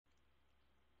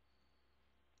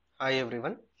Hi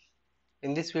everyone.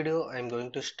 In this video, I am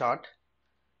going to start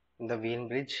the Wien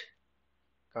bridge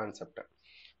concept.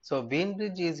 So, Wien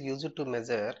bridge is used to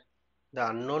measure the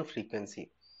unknown frequency.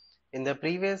 In the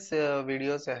previous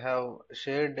videos, I have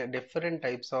shared different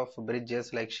types of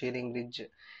bridges like shearing bridge,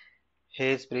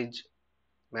 Hayes bridge,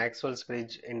 Maxwell's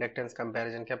bridge, inductance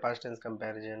comparison, capacitance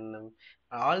comparison.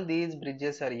 All these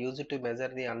bridges are used to measure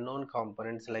the unknown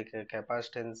components like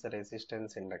capacitance,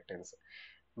 resistance, inductance.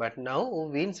 But now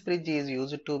Wien's bridge is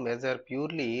used to measure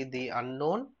purely the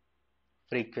unknown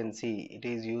frequency. It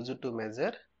is used to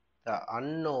measure the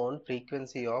unknown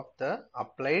frequency of the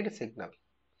applied signal.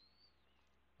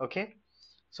 Okay.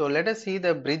 So let us see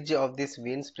the bridge of this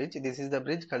Wien's bridge. This is the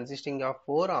bridge consisting of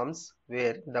four arms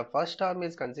where the first arm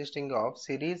is consisting of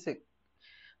series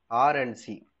R and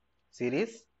C,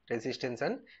 series, resistance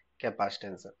and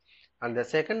capacitance. And the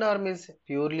second arm is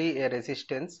purely a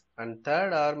resistance, and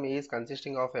third arm is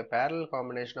consisting of a parallel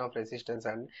combination of resistance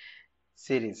and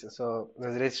series. So the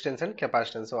resistance and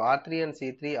capacitance. So R3 and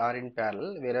C3 are in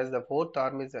parallel, whereas the fourth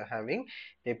arm is having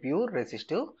a pure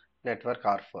resistive network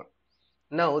R4.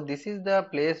 Now this is the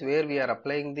place where we are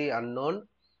applying the unknown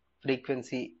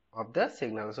frequency of the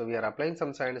signal. So we are applying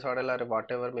some sinusoidal or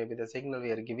whatever may be the signal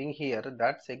we are giving here.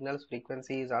 That signal's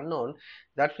frequency is unknown.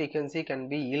 That frequency can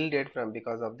be yielded from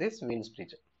because of this Wien's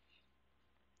bridge.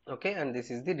 Okay, and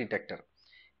this is the detector.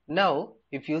 Now,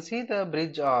 if you see the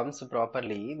bridge arms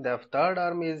properly, the third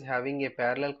arm is having a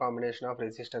parallel combination of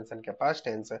resistance and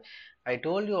capacitance. I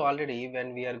told you already,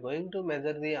 when we are going to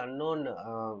measure the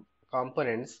unknown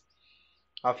components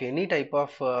of any type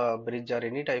of bridge or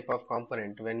any type of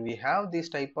component, when we have this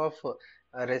type of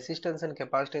resistance and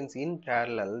capacitance in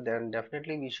parallel, then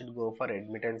definitely we should go for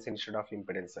admittance instead of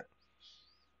impedance.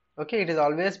 Okay, it is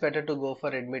always better to go for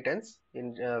admittance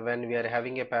in when we are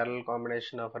having a parallel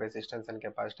combination of resistance and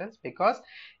capacitance, because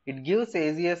it gives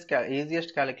easiest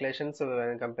calculations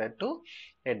when compared to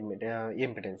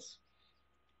impedance.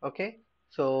 Okay,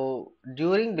 so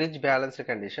during bridge balanced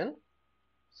condition,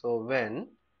 so when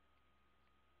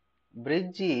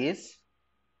bridge is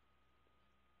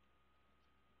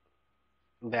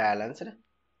balanced,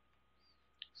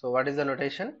 so what is the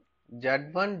notation?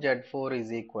 Z1 Z4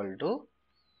 is equal to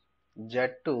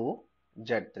Z2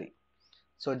 Z3.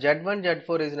 So Z1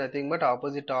 Z4 is nothing but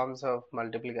opposite arms of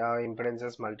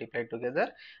impedances multiplied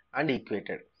together and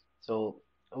equated. So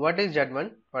what is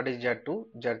Z1, what is Z2,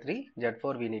 Z3,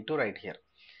 Z4 we need to write here.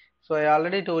 So I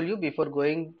already told you before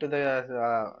going to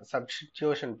the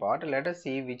substitution part. Let us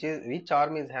see which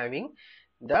arm is having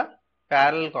the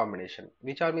parallel combination.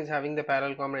 Which arm is having the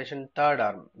parallel combination? Third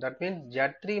arm. That means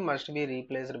Z3 must be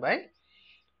replaced by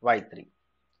Y3.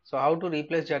 So how to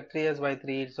replace Z3 as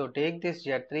Y3? So take this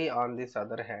Z3 on this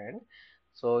other hand.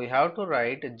 So we have to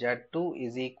write Z2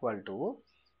 is equal to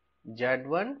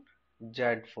Z1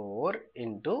 Z4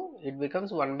 into, it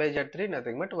becomes 1 by Z3,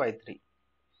 nothing but Y3.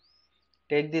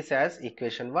 Take this as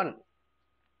equation 1.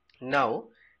 Now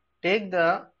take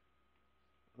the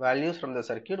values from the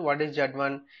circuit. What is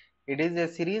Z1? It is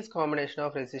a series combination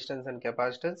of resistance and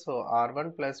capacitance. So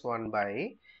R1 plus 1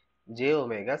 by j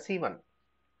omega C1.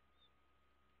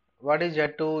 What is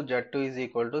Z2? Z2 is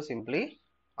equal to simply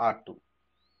R2.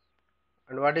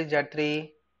 And what is Z3?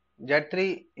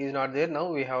 Z3 is not there.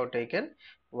 Now we have taken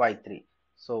Y3.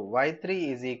 So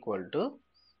Y3 is equal to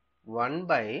 1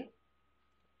 by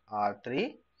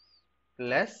R3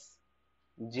 plus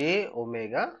j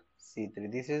omega C3.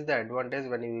 This is the advantage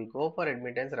when we go for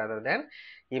admittance rather than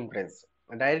impedance.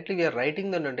 Directly we are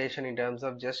writing the notation in terms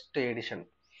of just addition.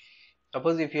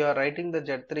 Suppose if you are writing the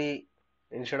Z3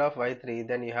 instead of Y3,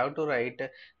 then you have to write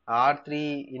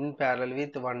R3 in parallel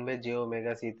with 1 by j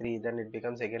omega C3. Then it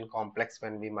becomes again complex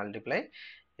when we multiply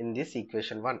in this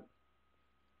equation 1.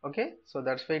 Okay, so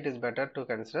that's why it is better to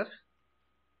consider.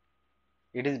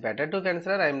 It is better to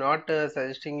consider. I am not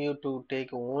suggesting you to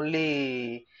take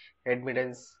only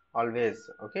admittance always.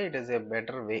 Okay, it is a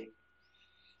better way.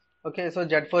 Okay, so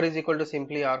Z4 is equal to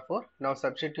simply R4. Now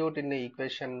substitute in the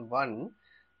equation 1.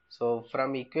 So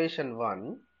from equation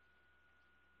 1,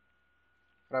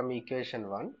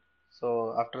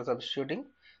 so after substituting,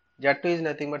 Z2 is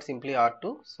nothing but simply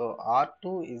R2. So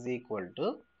R2 is equal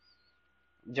to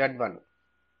Z1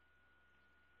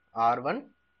 R1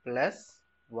 plus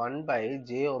 1 by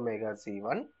j omega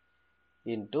C1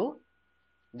 into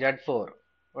Z4.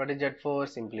 What is Z4?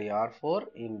 Simply R4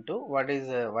 into what is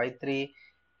Y3?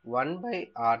 1 by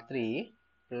R3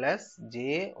 plus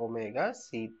j omega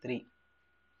C3.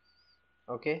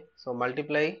 Okay, so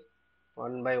multiply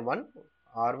 1 by 1,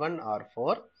 R1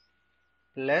 R4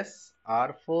 plus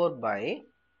R4 by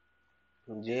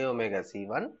j omega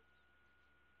C1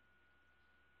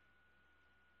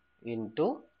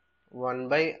 into 1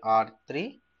 by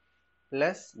R3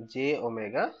 plus j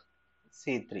omega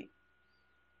C3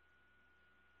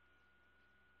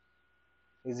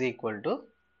 is equal to,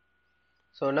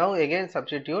 so now again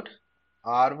substitute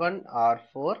R1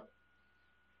 R4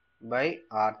 by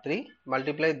R3,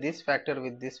 multiply this factor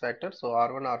with this factor, so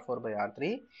R1 R4 by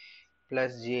R3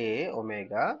 plus j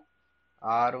omega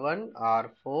R1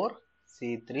 R4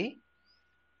 C3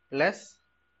 plus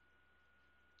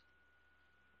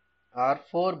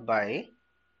R4 by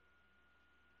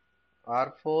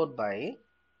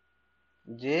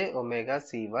j omega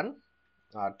C1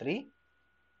 R3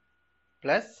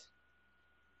 plus,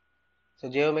 so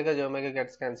j omega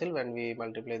gets cancelled when we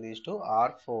multiply these two,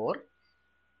 R4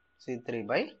 C3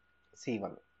 by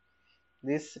C1.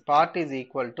 This part is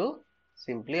equal to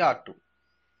simply R2.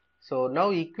 So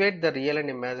now equate the real and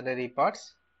imaginary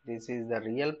parts. This is the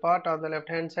real part on the left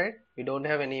hand side. We don't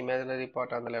have any imaginary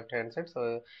part on the left hand side,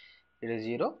 so it is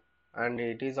 0, and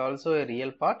it is also a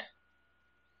real part,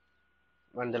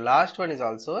 and the last one is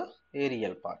also a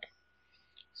real part.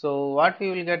 So what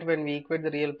we will get when we equate the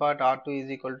real part, R2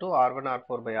 is equal to R1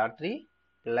 R4 by R3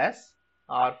 plus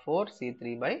R4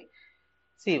 C3 by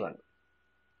C1.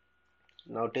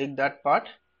 Now take that part.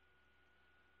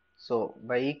 So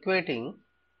by equate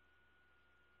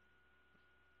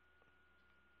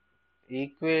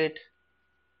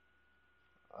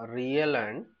real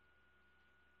and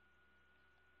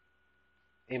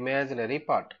imaginary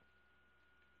part.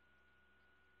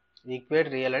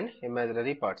 Equate real and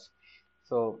imaginary parts.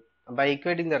 So by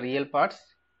equating the real parts,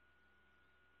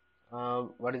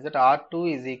 what is that?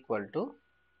 R2 is equal to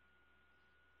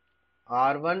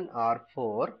R1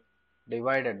 R4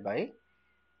 divided by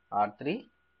R3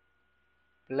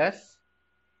 plus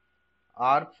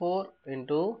R4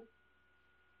 into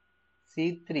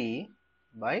C3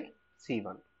 by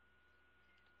C1.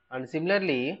 And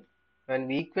similarly, when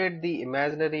we equate the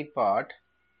imaginary part,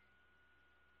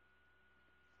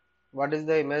 what is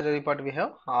the imaginary part we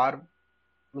have?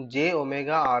 J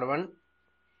omega R1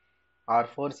 R4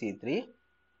 C3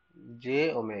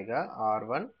 j omega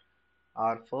R1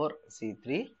 R4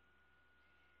 C3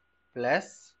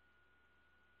 plus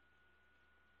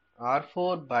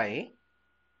R4 by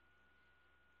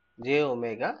j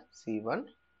omega C1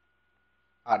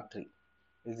 R3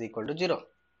 is equal to 0.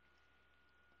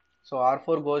 So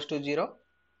R4 goes to 0.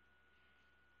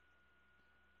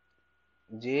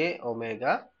 J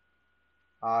omega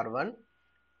R1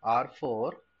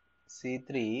 R4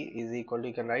 C3 is equal to,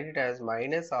 you can write it as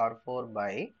minus R4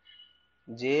 by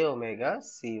j omega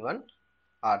C1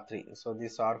 R3. So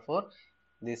this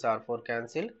R4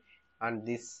 cancel, and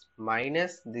this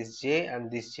minus this j and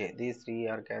this j, these three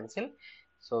are cancelled.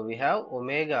 So we have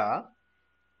omega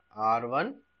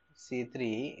R1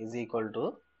 C3 is equal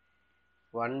to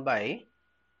 1 by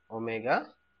omega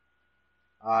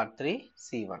R3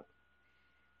 C1.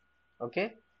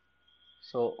 Okay,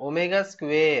 so omega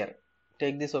square,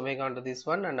 take this omega onto this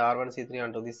one and R1 C3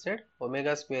 onto this side.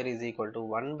 Omega square is equal to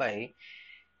 1 by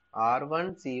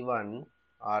R1 C1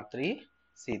 R3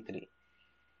 C3.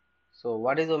 So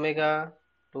what is omega?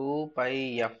 2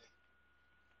 pi f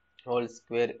whole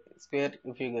square. Square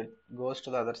if you goes to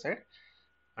the other side,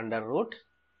 under root.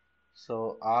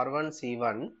 So R1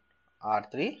 C1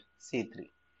 R3 C3.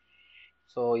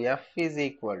 So f is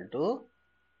equal to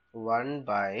 1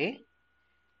 by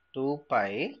 2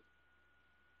 pi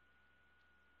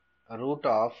root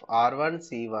of R1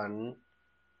 C1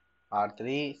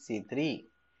 R3 C3.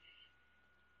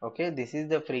 Okay, this is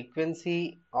the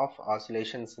frequency of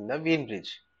oscillations in the Wien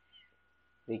bridge.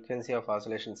 Frequency of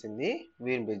oscillations in the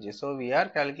Wien bridge. So we are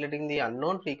calculating the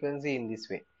unknown frequency in this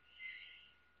way.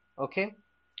 Okay,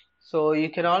 so you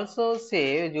can also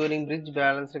say during bridge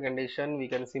balanced condition, we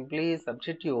can simply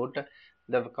substitute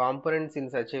the components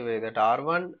in such a way that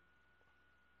R1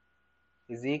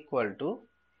 is equal to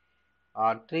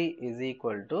R3 is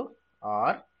equal to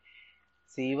R,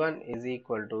 C1 is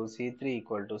equal to C3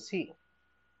 equal to C.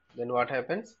 Then what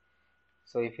happens?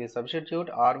 So if you substitute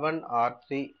R1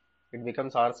 R3, it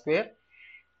becomes R square,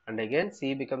 and again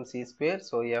C becomes C square.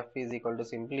 So F is equal to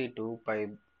simply 2 pi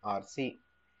RC.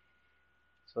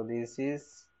 So this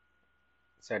is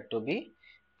said to be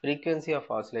frequency of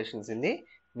oscillations in the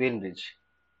Wien bridge.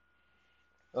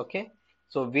 Okay,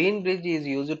 so Wien bridge is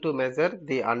used to measure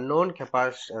the unknown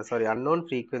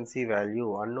frequency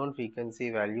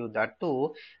value. That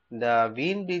too, the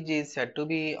Wien bridge is said to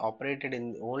be operated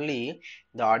in only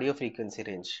the audio frequency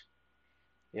range.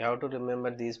 You have to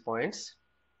remember these points.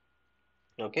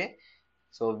 Okay,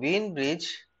 so Wien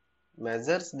bridge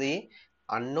measures the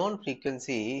unknown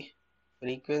frequency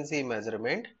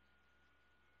measurement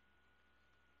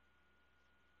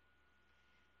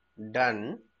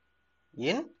done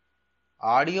in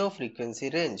audio frequency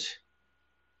range.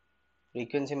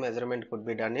 Frequency measurement could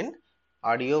be done in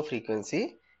audio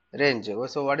frequency range.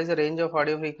 So what is the range of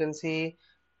audio frequency?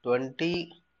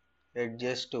 20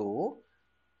 Hz to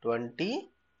 20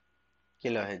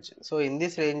 kilohertz. So in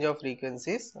this range of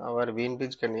frequencies, our Wien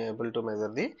bridge can be able to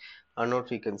measure the unknown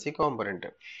frequency component.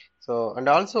 So, and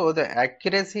also the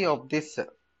accuracy of this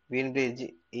Wien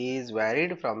bridge is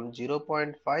varied from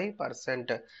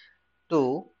 0.5%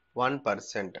 to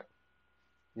 1%.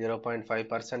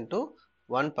 0.5% to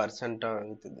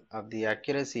 1% of the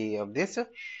accuracy of this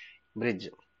bridge.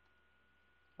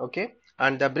 Okay,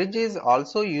 and the bridge is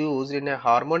also used in a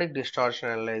harmonic distortion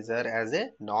analyzer as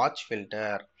a notch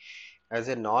filter.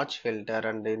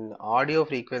 And in audio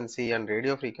frequency and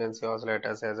radio frequency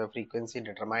oscillators as a frequency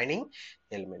determining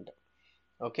element.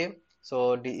 Okay,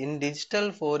 so in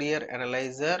digital Fourier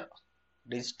analyzer,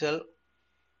 this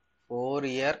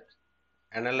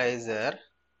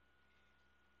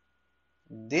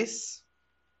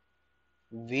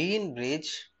Wien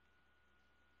bridge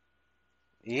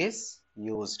is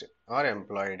used or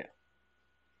employed.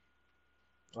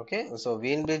 Okay, so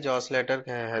Wien bridge oscillator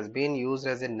has been used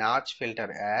as a notch filter.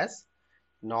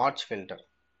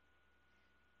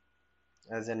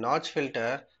 As a notch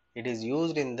filter, it is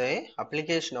used in the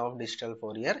application of digital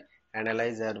Fourier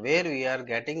analyzer, where we are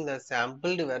getting the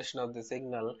sampled version of the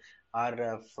signal or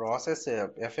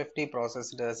FFT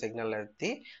processed signal at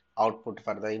the output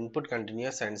for the input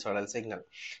continuous sinusoidal signal.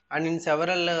 And in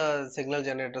several signal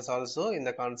generators also, in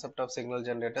the concept of signal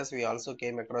generators, we also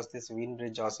came across this Wien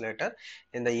bridge oscillator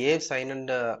in the AF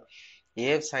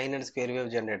sine and square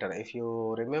wave generator. If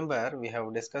you remember, we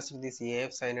have discussed this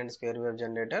AF sine and square wave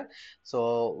generator.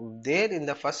 So there in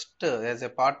the first, as a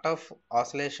part of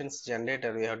oscillations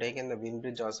generator, we have taken the Wien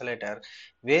bridge oscillator,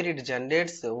 where it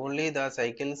generates only the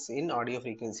cycles in audio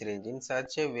frequency range. In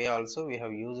such a way also we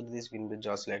have used this Wien bridge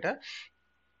oscillator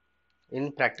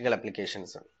in practical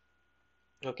applications.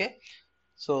 Okay,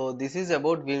 so this is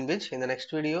about Wien bridge. In the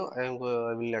next video I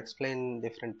will explain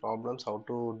different problems how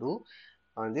to do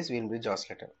on this Wien bridge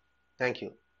oscillator. Thank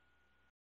you.